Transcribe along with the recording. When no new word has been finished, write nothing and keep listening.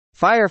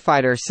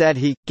Firefighter said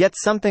he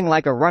gets something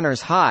like a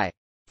runner's high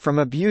from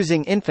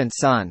abusing infant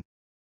son.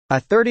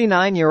 A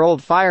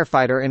 39-year-old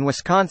firefighter in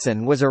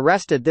Wisconsin was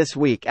arrested this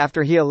week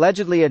after he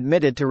allegedly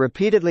admitted to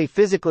repeatedly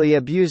physically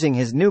abusing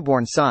his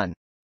newborn son,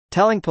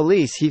 telling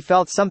police he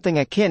felt something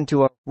akin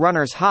to a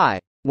runner's high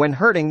when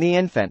hurting the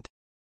infant.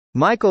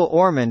 Michael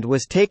Ormond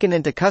was taken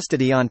into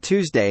custody on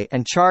Tuesday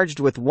and charged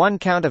with 1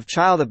 count of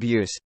child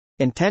abuse,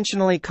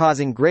 intentionally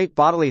causing great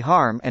bodily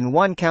harm, and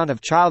 1 count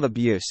of child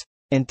abuse,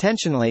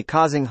 intentionally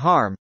causing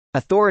harm,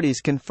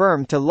 authorities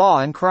confirmed to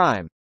Law and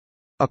Crime.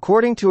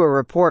 According to a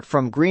report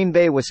from Green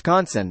Bay,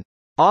 Wisconsin,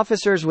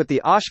 officers with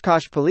the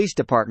Oshkosh Police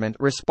Department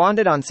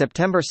responded on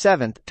September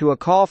 7 to a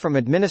call from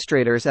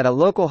administrators at a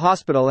local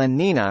hospital in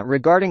Neenah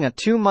regarding a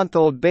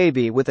 2-month-old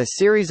baby with a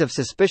series of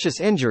suspicious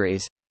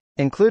injuries,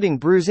 including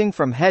bruising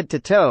from head to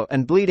toe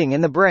and bleeding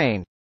in the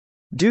brain.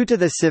 Due to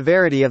the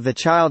severity of the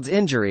child's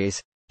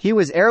injuries, he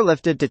was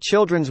airlifted to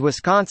Children's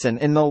Wisconsin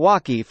in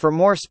Milwaukee for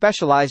more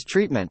specialized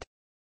treatment.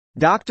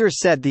 Doctors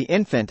said the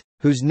infant,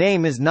 whose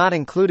name is not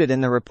included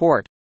in the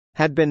report,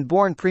 had been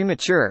born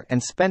premature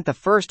and spent the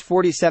first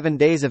 47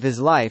 days of his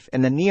life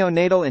in the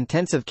Neonatal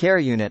Intensive Care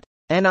Unit,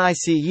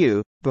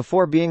 NICU,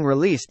 before being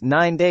released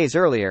 9 days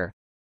earlier.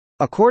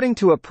 According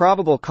to a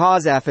probable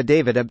cause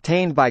affidavit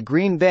obtained by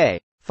Green Bay,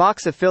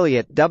 Fox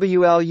affiliate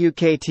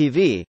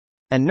WLUK-TV,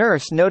 a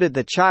nurse noted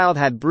the child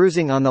had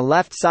bruising on the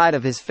left side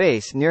of his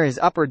face near his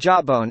upper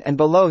jawbone and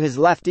below his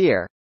left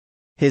ear.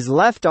 His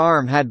left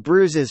arm had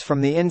bruises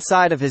from the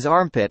inside of his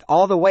armpit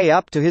all the way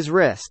up to his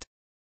wrist.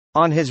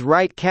 On his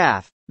right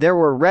calf, there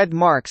were red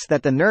marks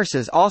that the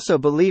nurses also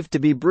believed to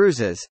be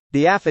bruises,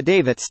 the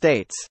affidavit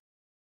states.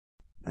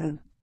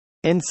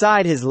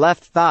 Inside his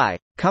left thigh,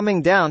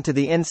 coming down to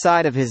the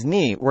inside of his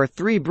knee, were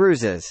 3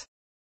 bruises.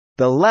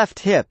 The left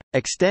hip,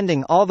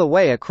 extending all the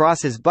way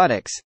across his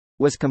buttocks,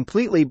 was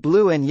completely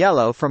blue and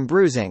yellow from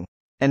bruising,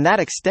 and that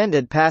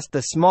extended past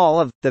the small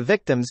of the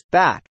victim's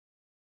back.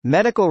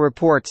 Medical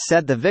reports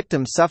said the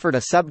victim suffered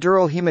a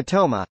subdural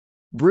hematoma,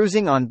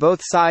 bruising on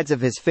both sides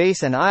of his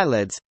face and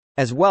eyelids,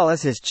 as well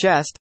as his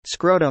chest,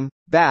 scrotum,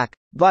 back,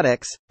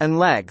 buttocks, and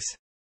legs.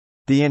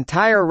 The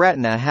entire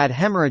retina had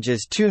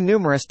hemorrhages too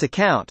numerous to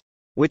count,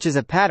 which is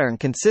a pattern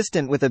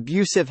consistent with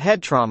abusive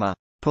head trauma,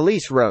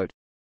 police wrote.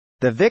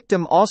 The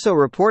victim also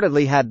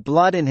reportedly had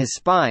blood in his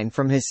spine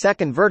from his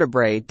second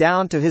vertebrae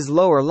down to his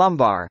lower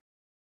lumbar.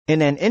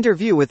 In an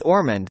interview with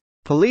Ormond,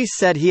 police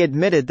said he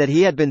admitted that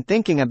he had been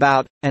thinking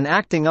about, and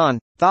acting on,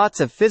 thoughts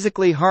of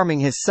physically harming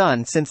his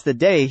son since the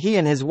day he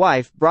and his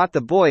wife brought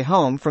the boy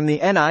home from the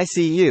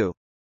NICU.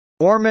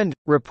 Ormond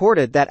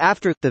reported that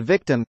after the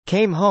victim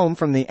came home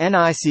from the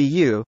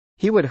NICU,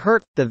 he would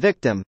hurt the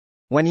victim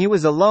when he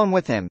was alone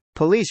with him,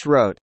 police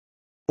wrote.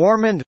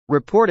 Ormond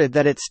reported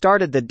that it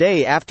started the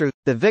day after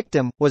the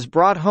victim was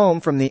brought home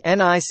from the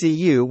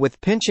NICU with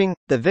pinching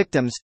the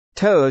victim's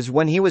toes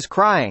when he was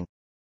crying.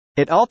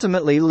 It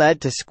ultimately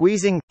led to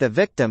squeezing the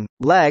victim's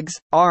legs,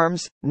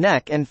 arms,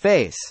 neck and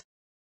face.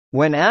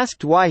 When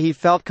asked why he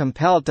felt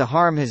compelled to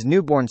harm his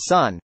newborn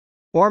son,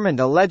 Ormond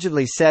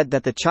allegedly said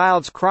that the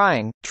child's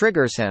crying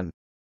triggers him.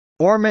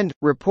 Ormond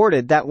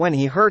reported that when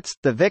he hurts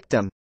the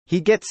victim, he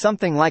gets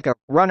something like a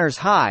runner's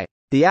high,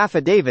 the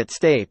affidavit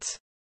states.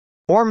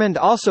 Ormond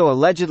also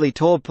allegedly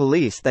told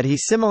police that he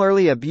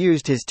similarly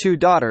abused his 2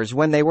 daughters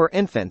when they were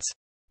infants,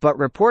 but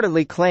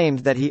reportedly claimed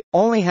that he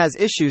only has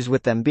issues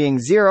with them being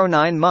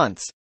 0–9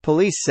 months,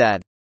 police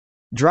said.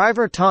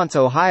 Driver taunts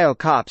Ohio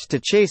cops to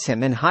chase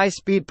him in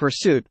high-speed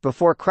pursuit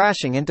before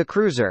crashing into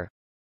cruiser.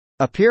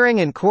 Appearing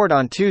in court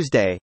on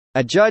Tuesday,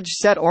 a judge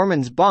set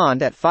Ormond's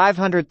bond at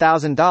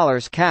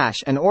 $500,000 cash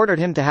and ordered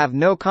him to have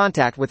no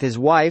contact with his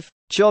wife,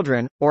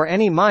 children, or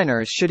any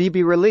minors should he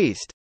be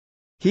released.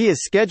 He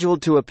is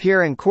scheduled to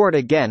appear in court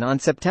again on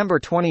September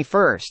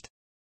 21.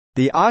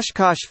 The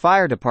Oshkosh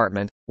Fire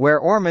Department, where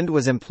Ormond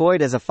was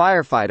employed as a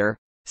firefighter,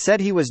 said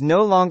he was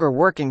no longer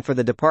working for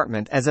the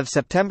department as of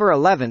September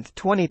 11,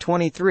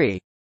 2023,